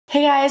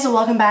Hey guys,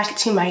 welcome back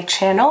to my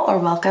channel, or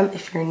welcome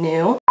if you're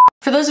new.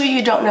 For those of you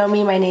who don't know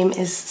me, my name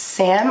is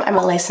Sam. I'm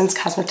a licensed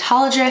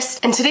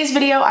cosmetologist. In today's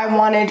video, I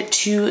wanted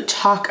to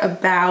talk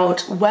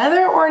about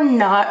whether or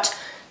not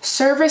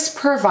service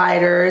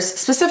providers,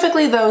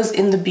 specifically those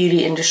in the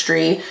beauty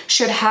industry,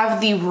 should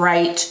have the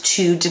right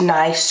to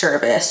deny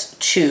service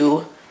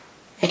to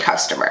a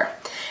customer.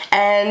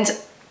 And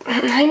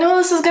I know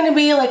this is gonna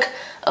be like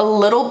a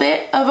little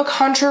bit of a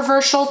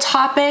controversial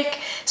topic,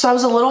 so I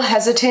was a little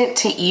hesitant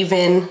to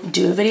even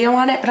do a video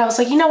on it, but I was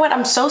like, you know what,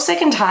 I'm so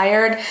sick and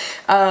tired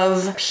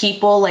of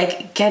people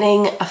like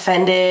getting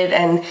offended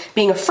and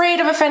being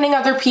afraid of offending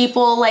other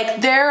people.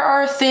 Like, there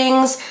are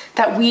things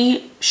that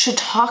we should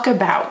talk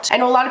about. I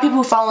know a lot of people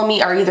who follow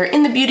me are either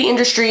in the beauty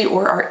industry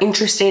or are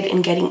interested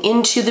in getting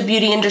into the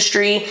beauty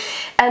industry,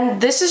 and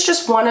this is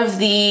just one of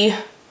the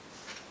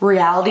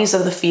realities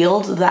of the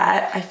field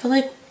that I feel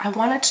like I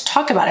wanted to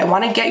talk about. I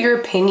want to get your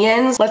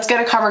opinions. Let's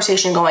get a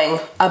conversation going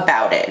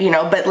about it,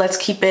 but let's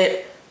keep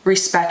it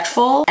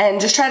respectful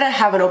and just try to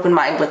have an open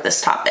mind with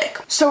this topic.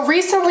 So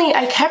recently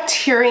I kept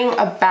hearing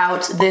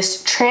about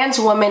this trans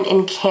woman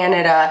in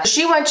Canada.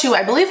 She went to,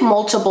 I believe,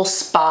 multiple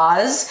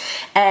spas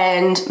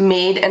and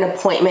made an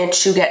appointment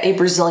to get a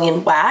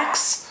Brazilian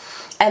wax.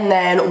 And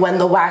then when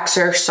the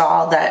waxer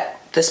saw that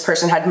this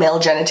person had male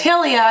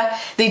genitalia,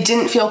 they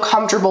didn't feel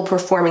comfortable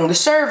performing the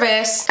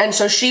service. And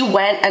so she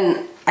went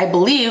and, I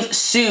believe,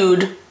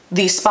 sued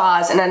these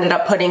spas and ended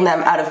up putting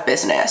them out of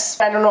business.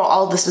 I don't know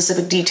all the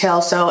specific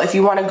details, so if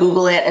you want to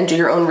Google it and do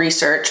your own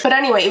research. But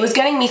anyway, it was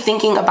getting me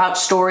thinking about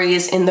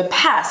stories in the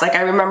past. Like,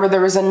 I remember there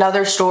was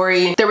another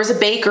story. There was a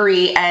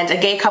bakery and a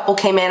gay couple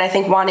came in, I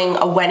think, wanting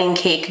a wedding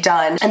cake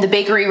done, and the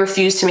bakery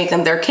refused to make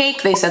them their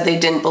cake. They said they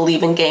didn't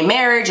believe in gay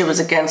marriage. It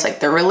was against like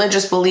their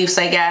religious beliefs,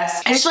 I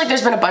guess. I just feel like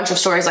there's been a bunch of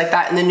stories like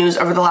that in the news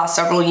over the last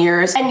several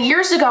years. And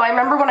years ago, I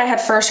remember when I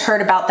had first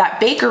heard about that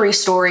bakery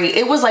story,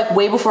 it was like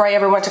way before I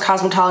ever went to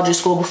cosmetology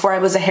school, before I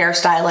was a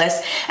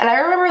hairstylist. And I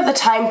remember at the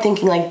time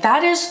thinking, like,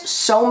 that is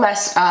so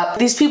messed up.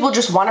 These people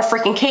just want a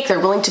freaking cake. They're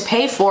willing to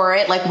pay for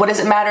it. Like, what does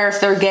it matter if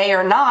they're gay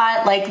or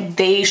not? Like,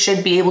 they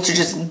should be able to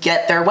just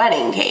get their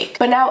wedding cake.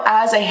 But now,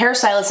 as a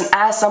hairstylist and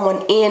as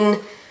someone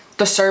in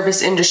the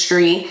service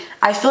industry,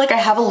 I feel like I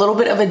have a little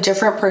bit of a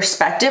different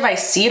perspective. I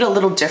see it a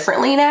little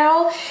differently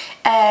now.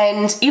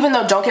 And even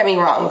though, don't get me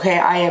wrong, okay,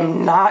 I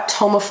am not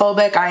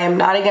homophobic. I am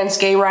not against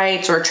gay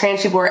rights or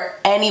trans people or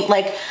any,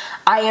 like,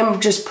 I am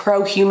just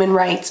pro human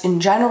rights in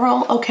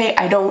general, okay?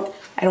 I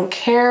don't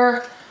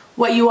care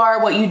what you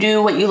are, what you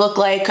do, what you look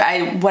like,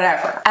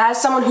 whatever.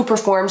 As someone who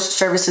performs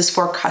services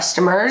for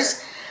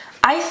customers,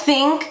 I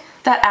think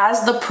that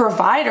as the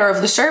provider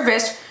of the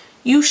service,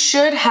 you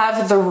should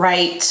have the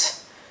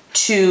right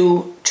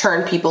to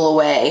turn people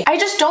away. I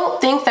just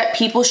don't think that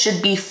people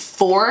should be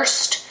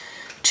forced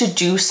to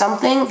do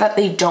something that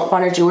they don't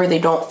want to do or they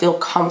don't feel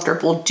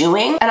comfortable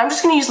doing. And I'm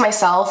just gonna use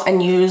myself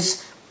and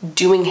use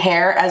doing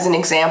hair as an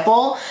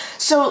example.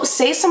 So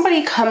say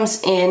somebody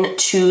comes in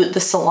to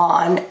the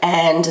salon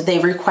and they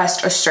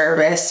request a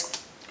service.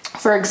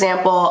 For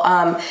example,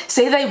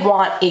 say they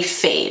want a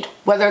fade,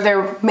 whether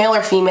they're male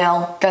or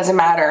female, doesn't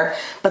matter,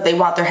 but they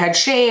want their head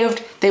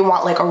shaved, they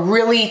want like a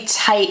really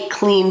tight,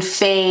 clean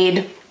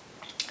fade.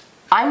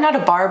 I'm not a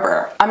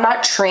barber. I'm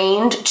not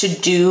trained to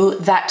do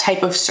that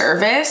type of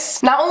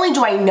service. Not only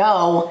do I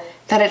know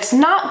that it's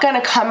not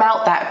gonna come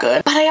out that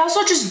good, but I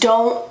also just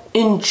don't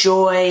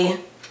enjoy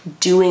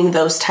doing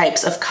those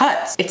types of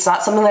cuts. It's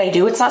not something that I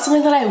do. It's not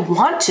something that I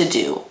want to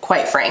do,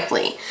 quite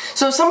frankly.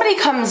 So if somebody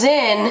comes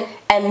in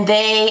and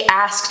they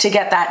ask to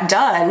get that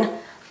done,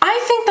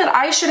 I think that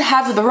I should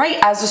have the right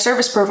as a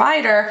service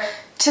provider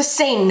to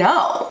say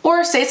no.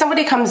 Or say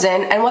somebody comes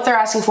in and what they're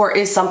asking for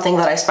is something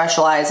that I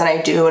specialize and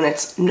I do and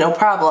it's no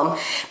problem.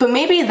 But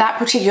maybe that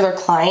particular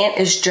client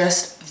is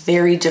just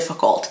very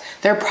difficult.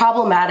 They're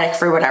problematic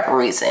for whatever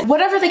reason.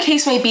 Whatever the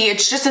case may be,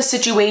 it's just a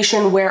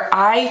situation where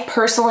I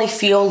personally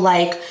feel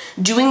like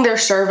doing their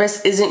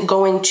service isn't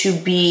going to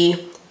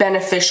be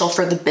beneficial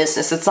for the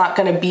business. It's not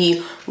going to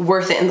be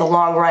worth it in the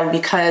long run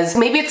because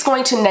maybe it's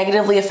going to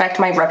negatively affect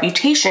my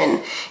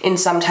reputation in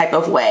some type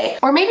of way.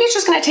 Or maybe it's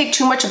just going to take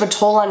too much of a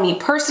toll on me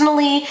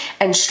personally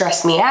and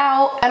stress me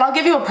out. And I'll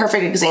give you a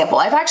perfect example.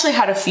 I've actually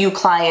had a few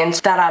clients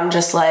that I'm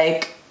just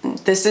like,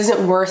 this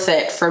isn't worth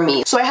it for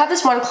me. So I had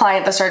this one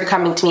client that started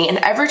coming to me, and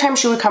every time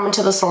she would come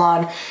into the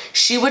salon,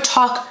 she would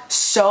talk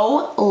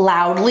so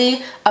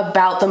loudly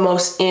about the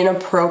most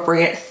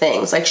inappropriate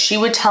things. Like, she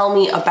would tell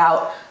me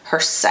about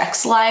her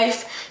sex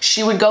life.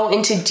 She would go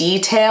into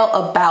detail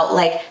about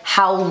like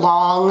how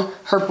long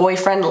her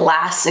boyfriend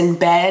lasts in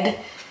bed,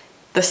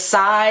 the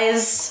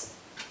size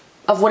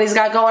of what he's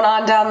got going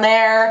on down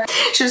there.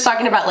 She was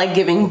talking about like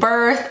giving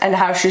birth and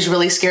how she's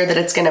really scared that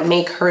it's gonna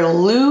make her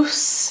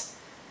loose.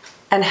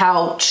 And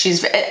how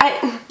she's,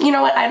 you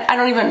know what, I'm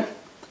not even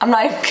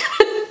gonna,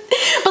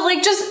 but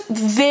like just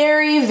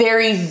very,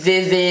 very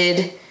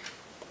vivid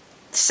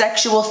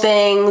sexual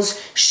things.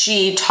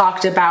 She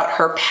talked about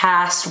her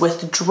past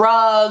with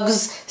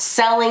drugs,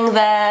 selling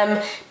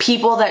them,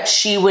 people that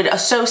she would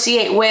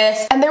associate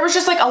with. And there was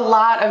just like a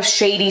lot of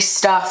shady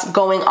stuff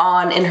going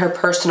on in her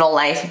personal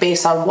life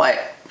based on what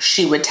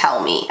she would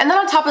tell me. And then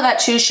on top of that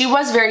too, she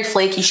was very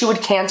flaky. She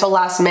would cancel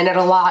last minute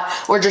a lot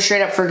or just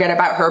straight up forget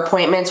about her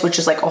appointments, which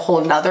is like a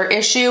whole nother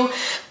issue.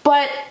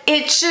 But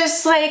it's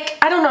just like,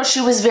 I don't know,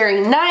 she was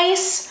very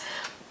nice,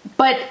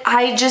 but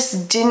I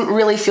just didn't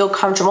really feel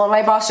comfortable, and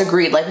my boss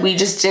agreed. Like, we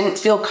just didn't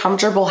feel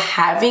comfortable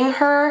having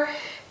her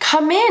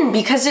come in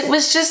because it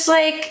was just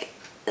like,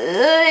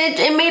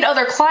 it made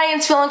other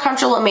clients feel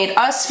uncomfortable, it made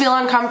us feel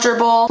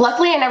uncomfortable.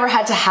 Luckily, I never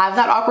had to have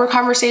that awkward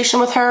conversation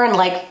with her and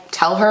like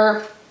tell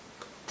her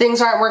things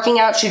aren't working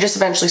out. She just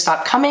eventually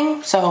stopped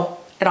coming, so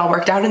it all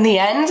worked out in the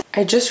end.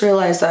 I just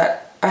realized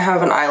that I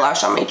have an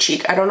eyelash on my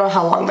cheek. I don't know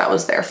how long that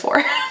was there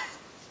for.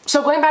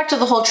 So going back to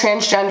the whole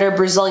transgender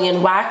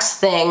Brazilian wax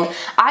thing,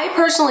 I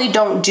personally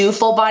don't do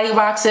full body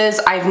waxes.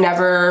 I've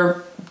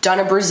never done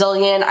a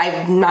Brazilian.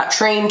 I'm not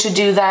trained to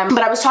do them.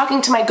 But I was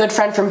talking to my good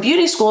friend from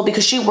beauty school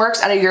because she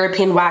works at a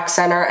European wax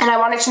center, and I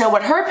wanted to know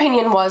what her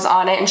opinion was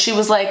on it. And she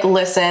was like,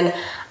 listen,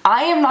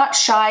 I am not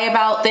shy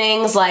about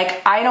things.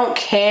 Like, I don't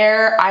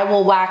care. I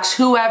will wax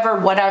whoever,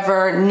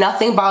 whatever.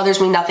 Nothing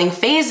bothers me. Nothing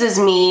phases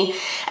me.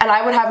 And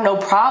I would have no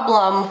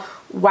problem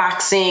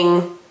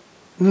waxing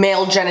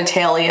male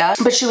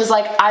genitalia. But she was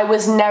like, I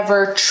was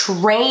never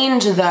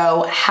trained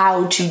though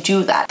how to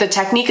do that. The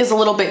technique is a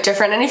little bit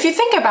different. And if you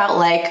think about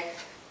like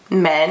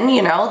men,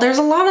 you know, there's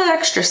a lot of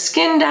extra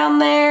skin down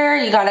there.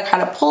 You gotta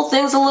kind of pull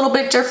things a little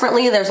bit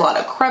differently. There's a lot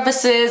of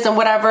crevices and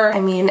whatever. I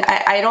mean,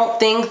 I don't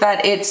think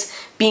that it's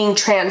being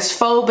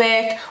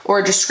transphobic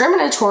or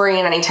discriminatory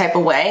in any type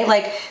of way.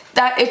 Like,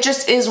 that it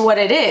just is what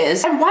it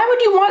is. And why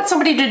would you want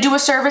somebody to do a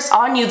service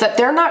on you that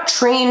they're not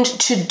trained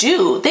to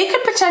do? They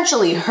could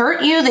potentially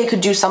hurt you, they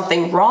could do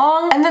something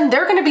wrong, and then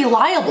they're gonna be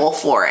liable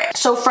for it.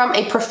 So from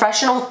a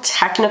professional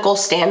technical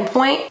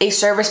standpoint, a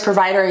service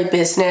provider, a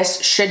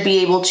business should be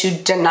able to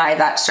deny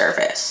that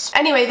service.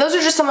 Anyway, those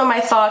are just some of my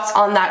thoughts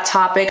on that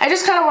topic. I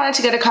just kind of wanted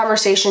to get a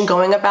conversation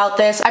going about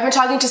this. I've been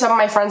talking to some of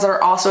my friends that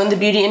are also in the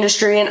beauty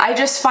industry, and I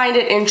just find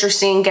it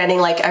interesting getting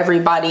like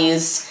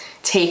everybody's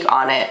take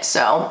on it.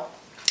 So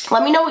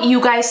let me know what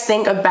you guys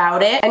think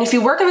about it. And if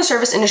you work in the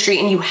service industry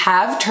and you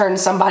have turned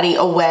somebody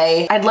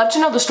away, I'd love to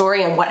know the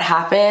story and what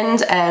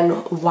happened and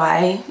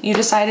why you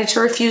decided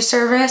to refuse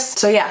service.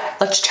 So yeah,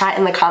 let's chat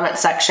in the comment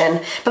section.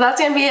 But that's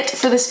gonna be it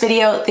for this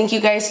video. Thank you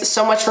guys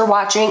so much for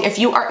watching. If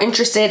you are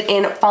interested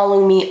in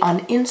following me on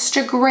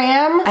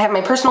Instagram, I have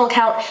my personal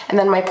account and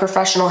then my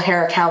professional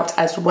hair account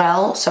as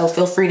well. So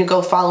feel free to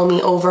go follow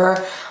me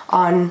over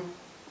on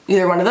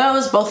either one of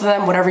those, both of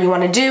them, whatever you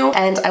wanna do.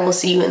 And I will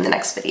see you in the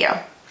next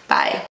video.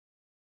 Bye.